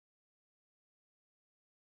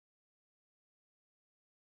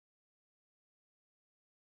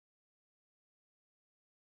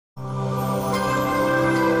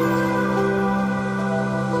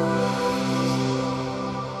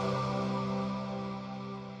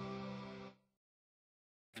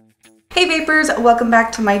Hey Vapors, welcome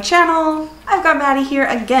back to my channel. I've got Maddie here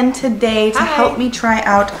again today to help me try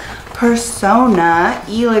out Persona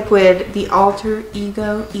eLiquid, the alter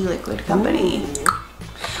ego eLiquid company.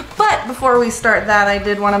 But before we start that, I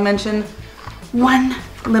did want to mention one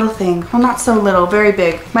little thing. Well, not so little, very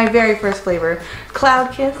big. My very first flavor,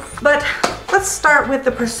 Cloud Kiss. But let's start with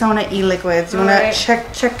the Persona eLiquids. You want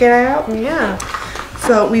to check it out? Yeah.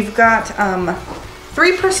 So we've got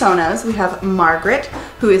three personas. We have Margaret,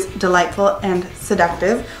 who is delightful and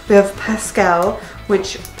seductive. We have Pascal,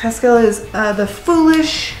 which Pascal is the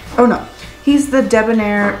foolish, oh no, he's the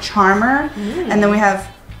debonair charmer. And then we have,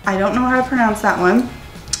 I don't know how to pronounce that one,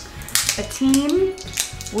 Atine,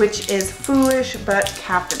 which is foolish but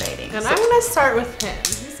captivating. And I'm gonna start with him.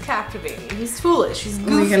 He's captivating. He's foolish. He's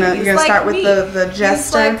goofy. You're gonna start with the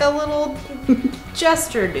jester? He's like a little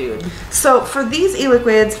jester dude. So for these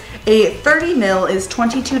e-liquids, a 30 ml is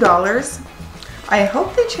 $22. I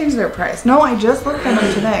hope they changed their price. No, I just looked at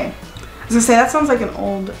them today. I was gonna say, that sounds like an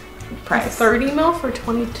old price. 30 ml for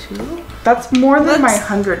 22? That's more than my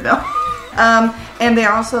 100 ml. And they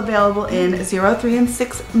are also available in 0, 3, and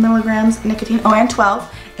 6 milligrams nicotine. Oh, and 12.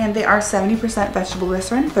 And they are 70% vegetable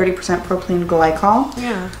glycerin, 30% propylene glycol.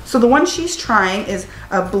 Yeah. So the one she's trying is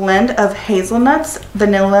a blend of hazelnuts,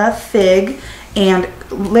 vanilla, fig, and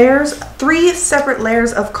three separate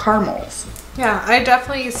layers of caramels. Yeah, I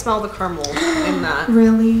definitely smell the caramel in that.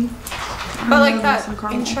 Really? But like that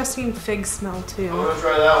interesting fig smell too. I'm gonna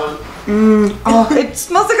try that one. Oh, it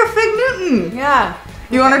smells like a Fig Newton. Yeah.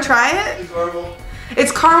 You want to try it? Caramel.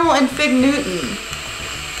 It's caramel and Fig Newton.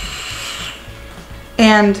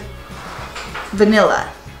 And vanilla.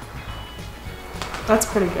 That's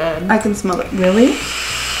pretty good. I can smell it. Really?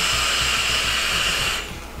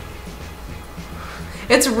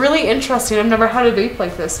 It's really interesting. I've never had a vape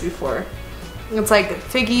like this before. It's like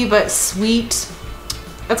figgy but sweet.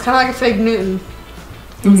 It's kind of like a Fig Newton.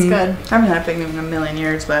 It's good. I haven't had a Fig Newton in a million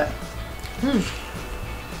years, but...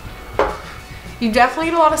 You definitely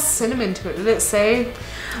get a lot of cinnamon to it. Did it say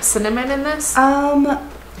cinnamon in this? No.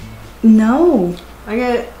 I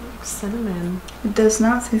get cinnamon. It does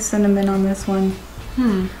not say cinnamon on this one.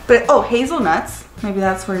 But, oh, hazelnuts. Maybe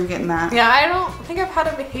that's where you're getting that. Yeah, I don't think I've had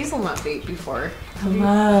a hazelnut vape before. I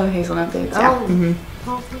love hazelnut vapes. Yeah. I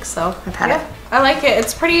don't think so. I've had it. I like it.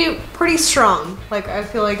 It's pretty strong. Like, I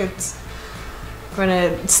feel like it's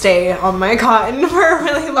gonna stay on my cotton for a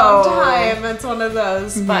really long time. It's one of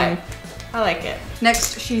those, but I like it.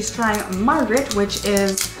 Next, she's trying Margaret, which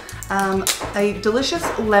is a delicious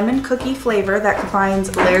lemon cookie flavor that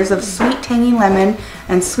combines layers of sweet tangy lemon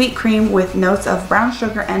and sweet cream with notes of brown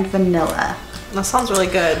sugar and vanilla. That sounds really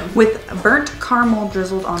good. With burnt caramel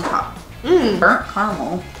drizzled on top. Burnt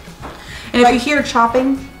caramel. And if you hear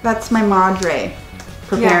chopping, that's my madre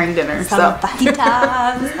preparing dinner. So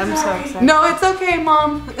I'm so excited. No, it's okay,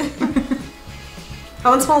 Mom. That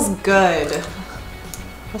one smells good.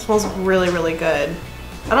 That smells really, really good.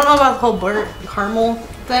 I don't know about the whole burnt caramel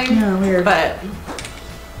thing. Yeah, weird. But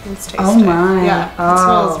let's taste it. Oh my. Yeah, it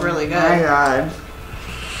smells really good. Oh my god.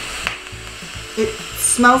 It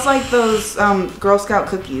smells like those Girl Scout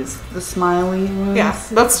cookies, the smiley ones. Yeah,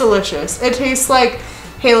 that's delicious. It tastes like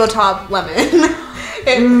Halo Top lemon.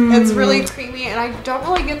 It's really creamy, and I don't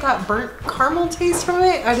really get that burnt caramel taste from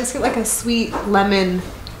it. I just get like a sweet lemon.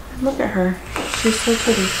 Look at her. She's so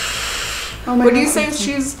pretty. Oh my Would you God. say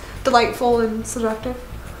she's delightful and seductive?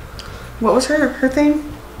 What was her thing?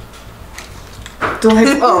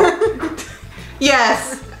 Delightful. Oh.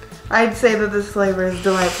 Yes. I'd say that this flavor is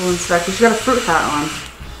delightful and seductive. She got a fruit hat on.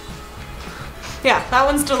 Yeah, that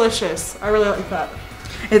one's delicious. I really like that.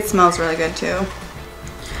 It smells really good too.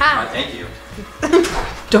 Hi, thank you.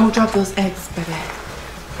 Don't drop those eggs, baby.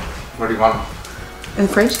 Where do you want them? In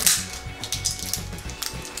the fridge?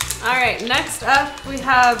 Alright, next up we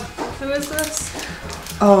have, who is this?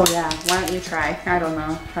 Oh yeah, why don't you try? I don't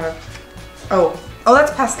know how to... Oh,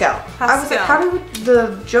 that's Pascal. I was like, how did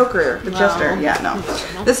the Joker, the Jester? Yeah, no.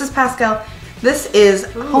 This is Pascal. This is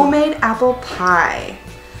homemade apple pie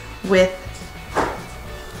with...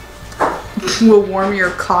 will warm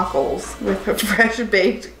your cockles with fresh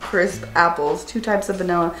baked crisp apples, 2 types of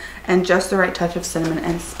vanilla, and just the right touch of cinnamon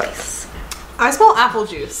and spice. I smell apple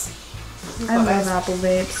juice. I love apple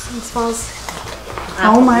vapes. It smells...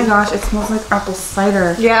 Oh my gosh, it smells like apple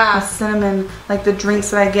cider. Yeah. With cinnamon, like the drinks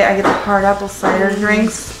that I get the hard apple cider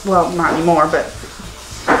drinks. Well, not anymore, but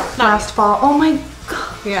last fall. Oh my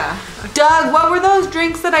god. Yeah. Doug, what were those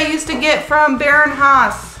drinks that I used to get from Baron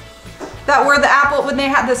Haas? That were the apple, when they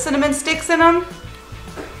had the cinnamon sticks in them?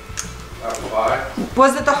 Apple pie?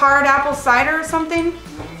 Was it the hard apple cider or something?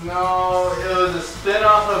 No, it was a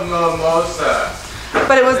spin-off of mimosa.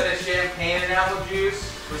 But it was... Instead of cane and apple juice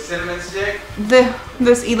with cinnamon stick.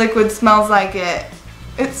 This eLiquid smells like it.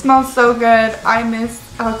 It smells so good. I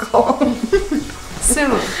miss alcohol.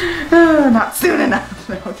 Soon. Not soon enough.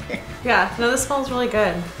 Okay. Yeah, no, this smells really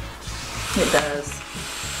good. It does.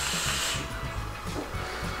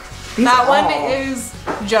 That one is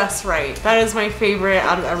just right. That is my favorite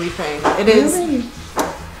out of everything. It is. Really?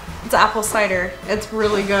 It's apple cider. It's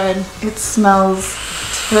really good. It smells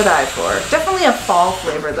to die for. Definitely a fall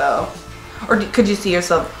flavor though. Or could you see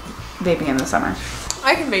yourself vaping in the summer?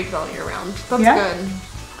 I can vape all year round. That's Yeah? good.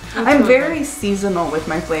 That's I'm really very good. seasonal with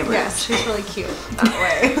my flavors. Yeah, she's really cute that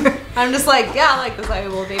way. I'm just like, yeah, I like this. I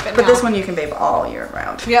will vape it But now. this one you can vape all year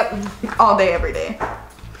round. Yep. All day, every day.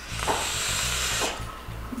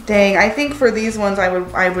 Dang, I think for these ones I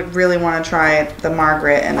would really want to try the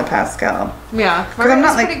Margaret and the Pascal. Yeah, Because I'm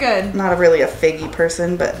not pretty good. not really a figgy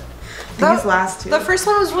person, but these last two. The first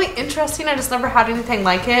one was really interesting. I just never had anything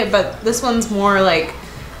like it, but this one's more like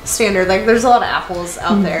standard. Like there's a lot of apples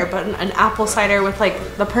out there, but an apple cider with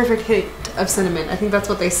like the perfect hint of cinnamon. I think that's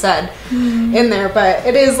what they said in there, but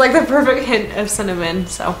it is like the perfect hint of cinnamon.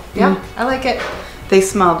 So yeah, I like it. They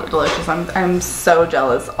smell delicious. I'm so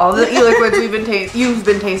jealous. All the e-liquids you've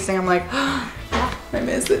been tasting, I'm like, I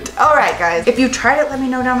miss it. All right, guys. If you tried it, let me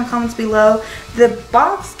know down in the comments below. The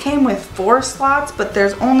box came with 4 slots, but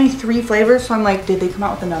there's only 3 flavors, so I'm like, did they come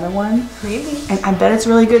out with another one? Maybe. And I bet it's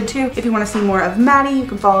really good too. If you want to see more of Maddie, you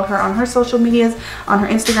can follow her on her social medias, on her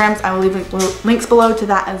Instagrams. I will leave links below to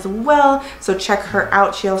that as well. So check her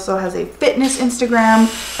out. She also has a fitness Instagram,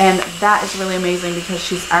 and that is really amazing because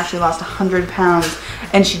she's actually lost 100 pounds.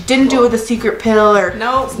 And she didn't do it with a secret pill or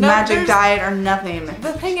magic diet or nothing.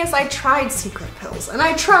 The thing is, I tried secret pills and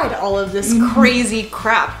I tried all of this crazy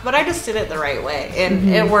crap, but I just did it the right way and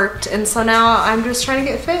it worked. And so now I'm just trying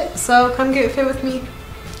to get fit. So come get fit with me.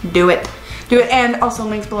 Do it. Do it. And also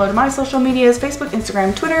links below to my social medias, Facebook,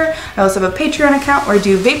 Instagram, Twitter. I also have a Patreon account where I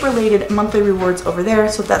do vape related monthly rewards over there.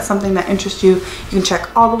 So if that's something that interests you, you can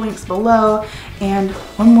check all the links below. And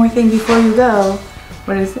one more thing before you go.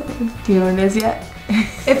 What is it? Do you know what it is yet?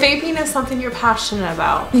 If vaping is something you're passionate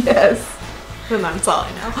about, Yes. then that's all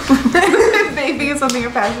I know. If vaping is something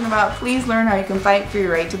you're passionate about, please learn how you can fight for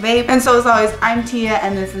your right to vape. And so as always, I'm Tia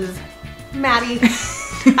and this is Maddie.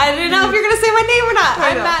 I didn't know if you're gonna say my name or not.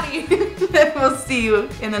 I'm Maddie. We'll see you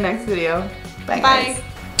in the next video. Bye, guys. Bye.